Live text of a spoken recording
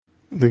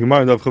The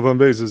Gemara in Daf Chavan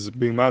Beis is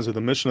being mazed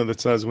the Mishnah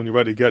that says when you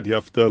write a get, you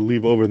have to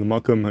leave over the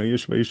Makam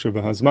Hayish Vayisha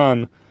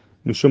V'Hazman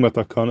Nishum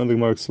Takana. The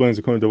Gemara explains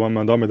according to one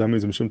man Damar that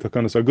means Nishum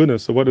Takanas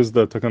Agunas. So what is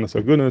the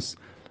Takanas Agunas?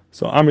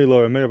 So Ami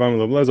Lo Amei Ami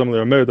Lo Blez Ami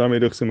Lo Amei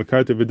Dami Dichsim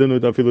Akarti V'Dinu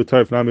Dafilu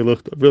Taif Nami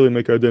Lucht really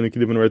make our din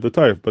could even write the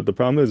Taif. But the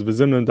problem is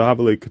V'Zimnan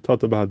Dahavale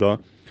Katata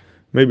Bahada.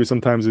 Maybe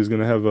sometimes he's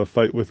going to have a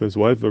fight with his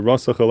wife.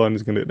 V'Rasachala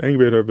he's going to get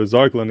angry at her.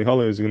 V'Zarkla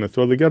Nihala he's going to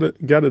throw the get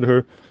at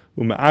her.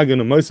 ומעגן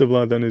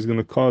ומותיב, then he's going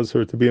to cause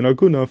her to be an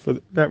Aguna. For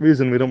that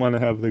reason, we don't want to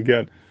have the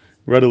get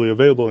readily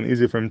available and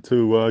easy for him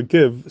to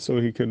give, so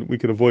we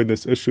could avoid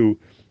this issue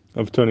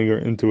of turning her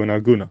into an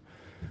Aguna.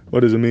 What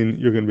does it mean?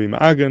 You're going to be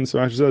Ma'agin. So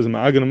Rashi says,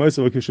 Ma'agin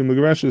Ma'isiv Kishim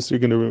Migorshet,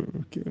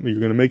 you're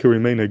going to make her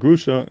remain a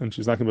Grusha, and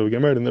she's not going to be able to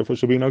get married, and therefore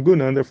she'll be an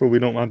Aguna, and therefore we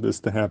don't want this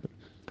to happen.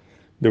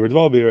 The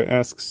Ridvalbir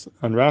asks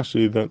on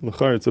Rashi that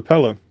L'char it's a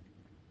Pella.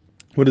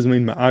 What does it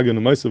mean Ma'agin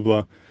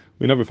Ma'isiv?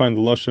 We never find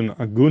the lashon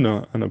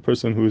aguna on a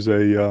person who's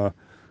a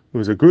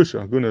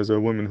grusha. Aguna is a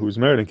woman who's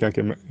married and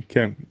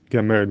can't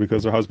get married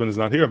because her husband is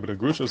not here. But a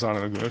grusha is not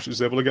an aguna; she's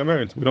able to get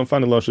married. We don't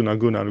find the lashon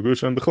aguna on a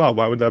grusha and bichlal.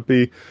 Why would that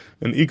be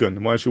an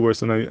igun? Why is she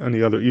worse than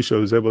any other isha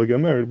who's able to get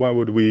married?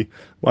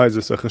 Why is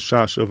this a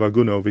chashash of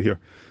aguna over here?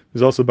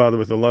 He's also bothered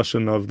with the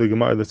lashon of the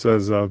Gemara that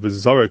says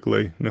v'zarek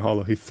le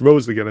nihala. He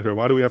throws the get at her.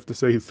 Why do we have to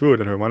say he threw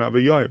it at her? Why not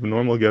v'yayiv? A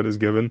normal get is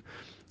given.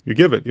 You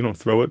give it, you don't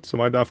throw it. So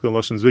why dafka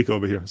lashon zvika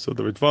over here? So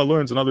the Ritva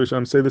learns, and other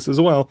Rishonim say this as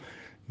well,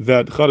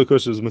 that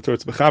chadakush is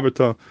maturtz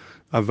b'chaverta.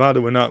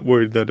 Avada, we're not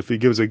worried that if he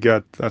gives a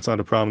get, that's not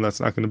a problem. That's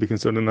not going to be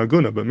considered an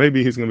aguna. But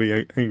maybe he's going to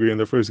be angry, and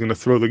therefore he's going to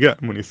throw the get.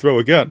 And when you throw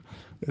a get,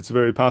 it's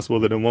very possible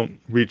that it won't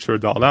reach her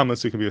dal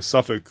damas. It can be a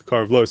suffix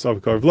karvlo,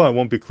 suffix karvlo. It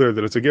won't be clear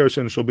that it's a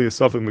gerushin. She'll be a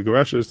suffix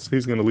megorshet.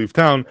 He's going to leave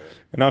town,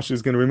 and now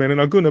she's going to remain an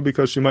aguna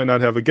because she might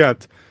not have a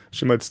get.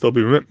 She might still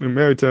be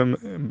married to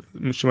him.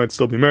 And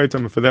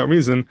for that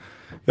reason,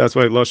 that's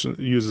why it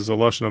uses a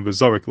lashon of a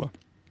zarikla.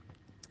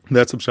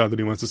 That's a pshat that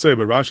he wants to say.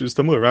 But Rashi is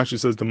Tmua. Rashi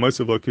says the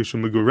ma'asav lakishu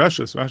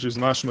migurshet. Rashi is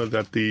mashma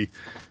that the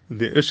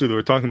issue that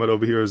we're talking about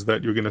over here is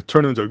that you're going to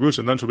turn into a grusha,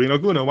 and then she'll be an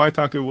aguna. Why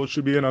taka will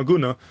she be an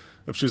aguna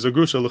if she's a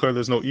grusha? L'chayr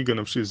there's no igun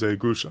if she's a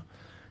grusha.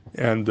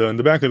 And in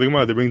the back of the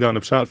Gemara, they bring down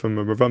a pshat from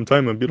Avraham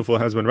Taaoמים, beautiful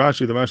husband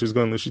Rashi. The Rashi is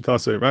going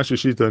l'shitase. Rashi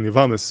shita and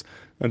Yivamis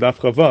and Daf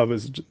Chavav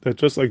is that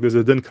just like there's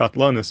a din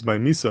katlanis by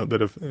Misa,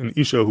 that if an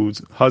isha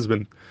whose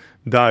husband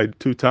died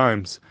 2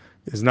 times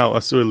is now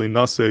asurli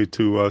nase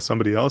to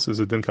somebody else, is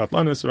a din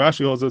katlanis.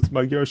 Rashi holds it's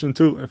by gerushin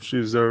too. If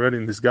she's already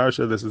in this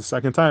garsha, this is the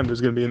second time,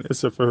 there's going to be an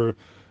issa for her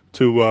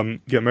to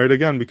get married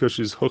again because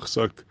she's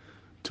huchsak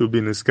to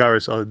be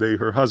nisgarish al day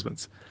her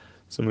husband's.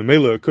 So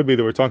Mimela, it could be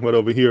that we're talking about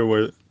over here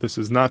where this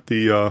is not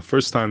the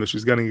first time that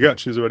she's getting a get.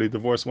 She's already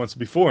divorced once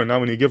before, and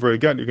now when you give her a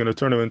get, you're going to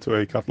turn her into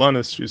a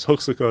katlanis. She's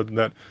huchsaka,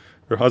 that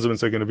her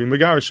husbands are going to be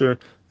megarisher,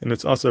 and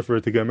it's also for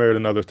her to get married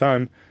another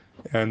time.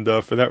 And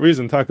for that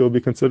reason, Taka would be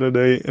considered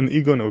an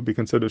igun. It would be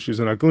considered she's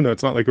an aguna.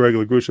 It's not like a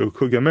regular grusha who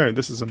could get married.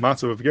 This is a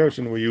matzav of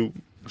gerushin where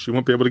she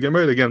won't be able to get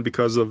married again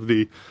because of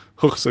the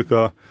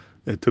huchsaka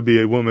to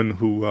be a woman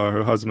who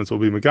her husbands will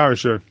be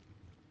megarisher.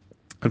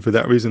 And for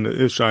that reason,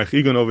 it is shaykh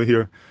igun over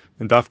here.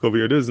 And dafka over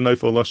here, it is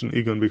naifal lashon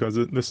igun because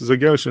this is a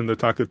gerushin. The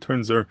taka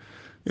turns her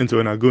into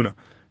an aguna,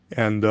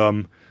 and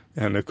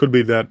it could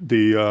be that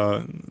the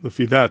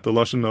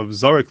lashon of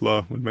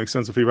zarikla would make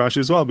sense of Rashi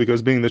as well,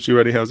 because being that she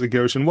already has a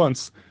gerushin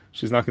once,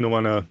 she's not going to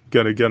want to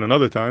get again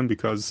another time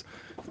because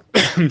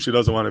she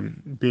doesn't want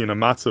to be in a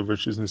matzah where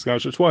she's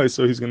niskarsha twice.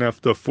 So he's going to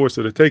have to force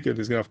her to take it.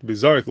 He's going to have to be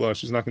zarikla.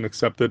 She's not going to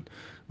accept it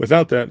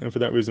without that, and for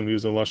that reason we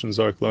use the lashon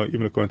zarikla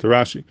even according to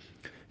Rashi.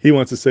 He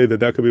wants to say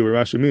that could be what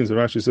Rashi means. When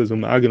Rashi says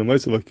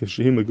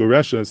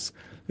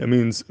it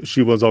means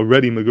she was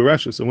already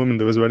Megorshet, a woman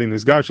that was already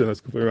Nisgarsha. That's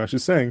what Rashi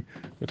is saying.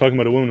 We're talking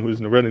about a woman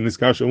who's already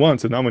Nisgarsha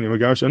once, and now when you're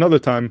Megarsha another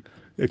time,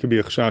 it could be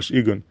a Chashash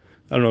Igun.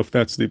 I don't know if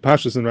that's the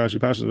Pashas in Rashi.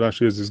 Pashas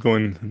Rashi is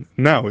going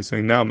now. He's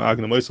saying now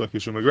Ma'agna Moisla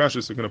Kishu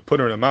Megorshet. They're going to put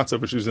her in a matzah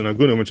where she's in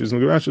Aguna when she's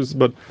Megorshet.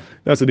 But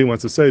that's what he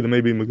wants to say. That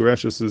maybe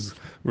Megorshet is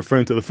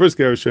referring to the first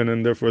Gerushin,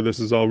 and therefore this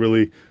is all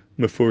really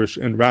mefurish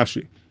in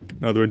Rashi.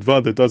 Now the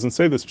Ritva that doesn't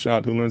say this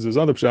pshat, who learns this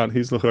other pshat,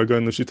 he's l'char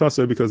going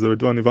l'shitase because the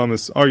Ritva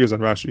Nivamis argues on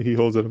Rashi. He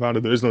holds that about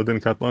it there is no din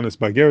katlanis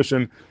by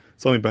gerushin,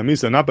 it's only by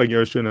misa, not by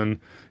gerushin, and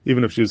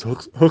even if she's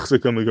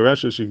huchsika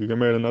megoresha, she could get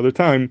married another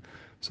time.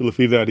 So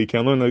lefi that he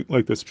can't learn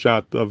like this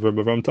pshat of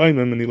Avraham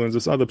Taaoמים, and he learns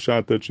this other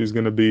pshat that she's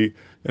going to be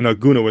an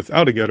aguna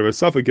without a get or a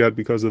suffix get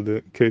because of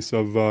the case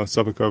of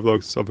suffix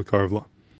karvlo.